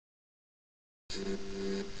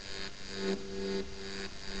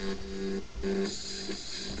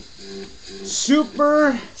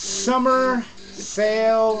Super summer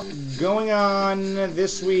sale going on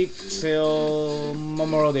this week till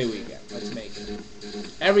Memorial Day weekend. Let's make it.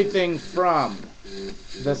 Everything from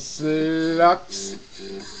the Sluts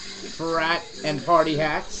frat and party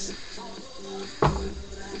hats.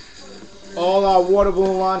 All our water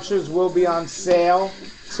balloon launchers will be on sale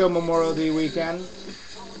till Memorial Day weekend.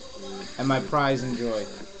 And my prize and joy.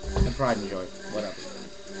 And pride and joy. Whatever.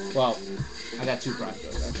 Well, I got two pride and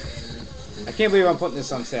joys, actually. I can't believe I'm putting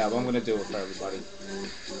this on sale, but I'm going to do it for everybody.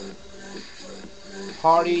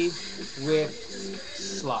 Party with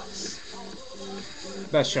Sluts.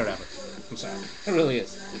 Best shirt ever. I'm sorry. It really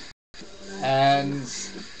is. And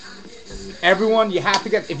everyone, you have to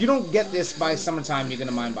get... If you don't get this by summertime, you're going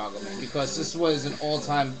to mind boggle me. Because this was an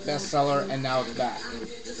all-time bestseller, and now it's back.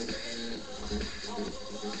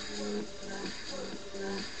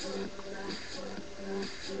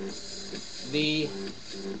 The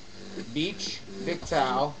beach big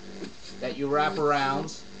towel that you wrap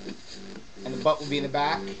around, and the butt will be in the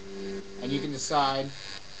back, and you can decide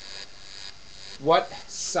what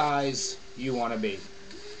size you want to be.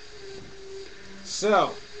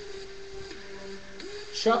 So,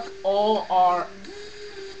 chuck all our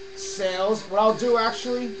sales. What I'll do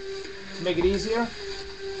actually, to make it easier,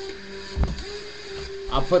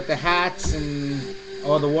 I'll put the hats and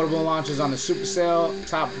all the water balloon launchers on the super sale,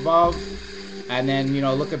 top above. And then, you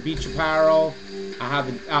know, look at beach apparel. I'll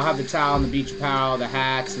have the towel and the beach apparel, the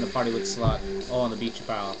hats, and the party with slut, all on the beach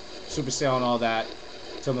apparel. Super sale and all that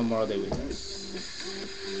till Memorial Day weekend.